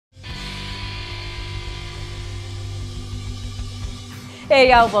Hey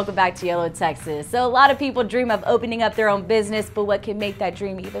y'all, welcome back to YOLO Texas. So a lot of people dream of opening up their own business, but what can make that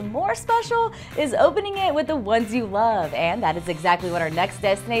dream even more special is opening it with the ones you love. And that is exactly what our next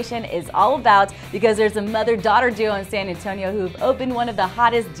destination is all about, because there's a mother-daughter duo in San Antonio who've opened one of the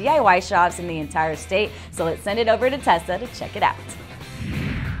hottest DIY shops in the entire state. So let's send it over to Tessa to check it out.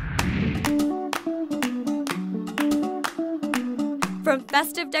 From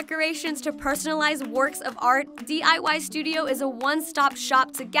festive decorations to personalized works of art, DIY Studio is a one-stop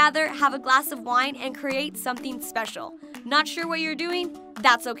shop to gather, have a glass of wine, and create something special. Not sure what you're doing?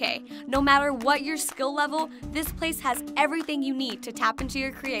 That's okay. No matter what your skill level, this place has everything you need to tap into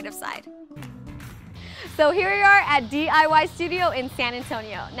your creative side. So here we are at DIY Studio in San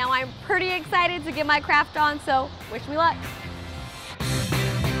Antonio. Now I'm pretty excited to get my craft on, so wish me luck.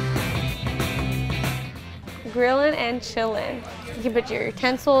 Grilling and chilling. You can put your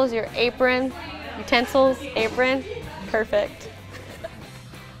utensils, your apron, perfect.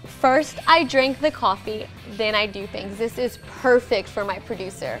 First, I drink the coffee, then I do things. This is perfect for my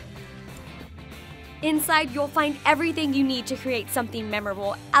producer. Inside, you'll find everything you need to create something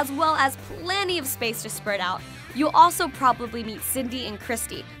memorable, as well as plenty of space to spread out. You'll also probably meet Cindy and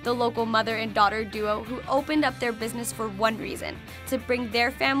Christy, the local mother and daughter duo who opened up their business for one reason: to bring their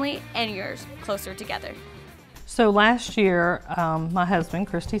family and yours closer together. So last year, my husband,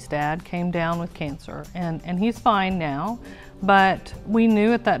 Christy's dad, came down with cancer, and he's fine now, but we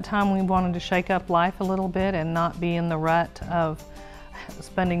knew at that time we wanted to shake up life a little bit and not be in the rut of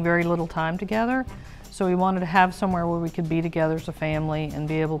spending very little time together. So we wanted to have somewhere where we could be together as a family and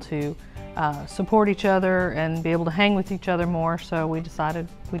be able to support each other and be able to hang with each other more, so we decided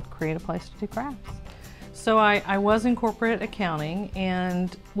we'd create a place to do crafts. So I was in corporate accounting,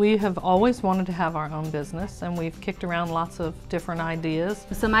 and we have always wanted to have our own business, and we've kicked around lots of different ideas.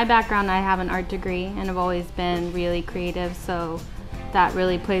 So my background, I have an art degree and I've always been really creative, so that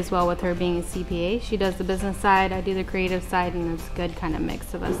really plays well with her being a CPA. She does the business side, I do the creative side, and it's a good kind of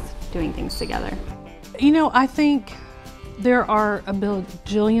mix of us doing things together. You know, I think there are a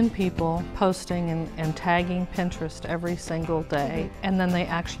bajillion people posting and tagging Pinterest every single day, and then they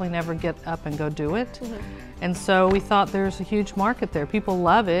actually never get up and go do it. And so we thought there's a huge market there. People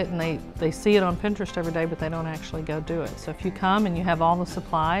love it and they see it on Pinterest every day, but they don't actually go do it. So if you come and you have all the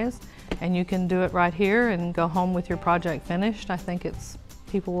supplies and you can do it right here and go home with your project finished, I think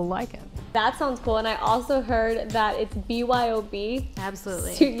people will like it. That sounds cool, and I also heard that it's BYOB.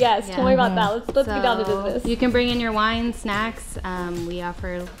 Absolutely. Yes, tell me about that. Let's get down to business. You can bring in your wine, snacks. We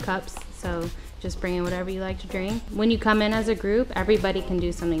offer cups, so just bring in whatever you like to drink. When you come in as a group, everybody can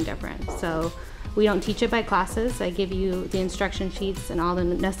do something different. So we don't teach it by classes. I give you the instruction sheets and all the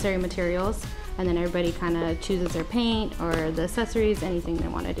necessary materials, and then everybody kind of chooses their paint or the accessories, anything they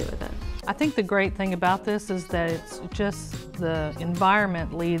want to do with it. I think the great thing about this is that it's just the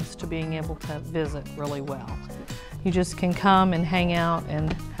environment leads to being able to visit really well. You just can come and hang out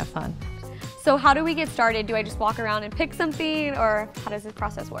and have fun. So how do we get started? Do I just walk around and pick something, or how does this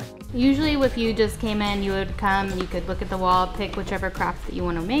process work? Usually if you just came in, you would come and you could look at the wall, pick whichever craft that you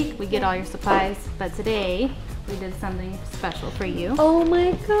want to make. We get all your supplies, but today we did something special for you. Oh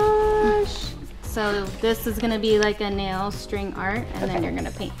my gosh. So this is going to be like a nail string art, and then you're going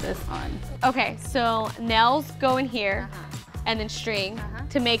to paint this on. Okay, so nails go in here, and then string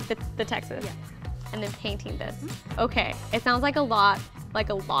to make the Texas, and then painting this. Okay, it sounds like a lot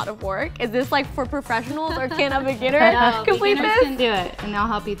of work. Is this like for professionals, or can a beginner complete this? Beginners can do it, and I'll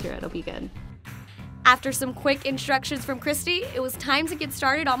help you through it. It'll be good. After some quick instructions from Christy, it was time to get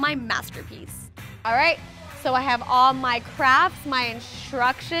started on my masterpiece. All right, so I have all my crafts, my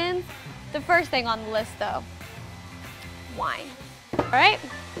instructions. The first thing on the list though, wine. All right,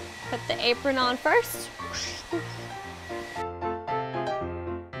 put the apron on first.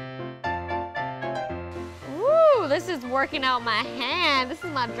 Ooh, this is working out my hand. This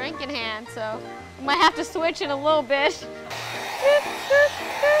is my drinking hand, so I might have to switch in a little bit.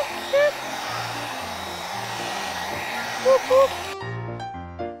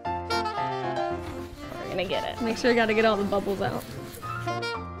 We're gonna get it. Make sure you gotta get all the bubbles out.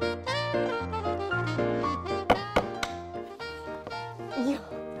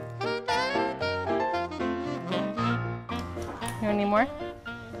 You want any more?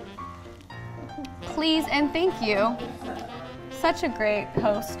 Please and thank you. Such a great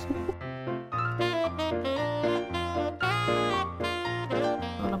host. A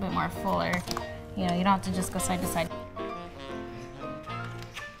little bit more fuller. You know, you don't have to just go side to side.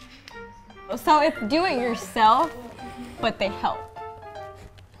 So it's do it yourself, but they help.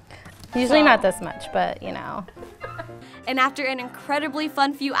 Usually not this much, but you know. And after an incredibly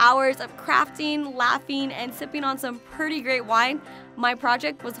fun few hours of crafting, laughing, and sipping on some pretty great wine, my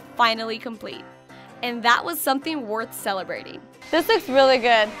project was finally complete. And that was something worth celebrating. This looks really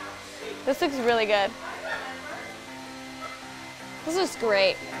good. This looks really good. This is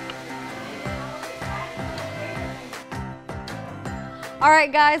great. All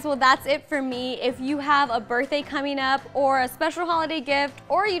right, guys, well, that's it for me. If you have a birthday coming up or a special holiday gift,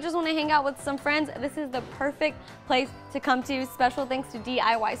 or you just want to hang out with some friends, this is the perfect place to come to. Special thanks to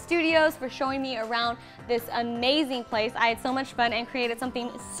DIY Studios for showing me around this amazing place. I had so much fun and created something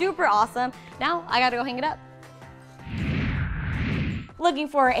super awesome. Now I gotta go hang it up. Looking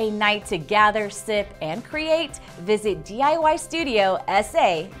for a night to gather, sip, and create? Visit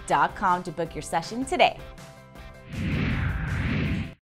DIYStudioSA.com to book your session today.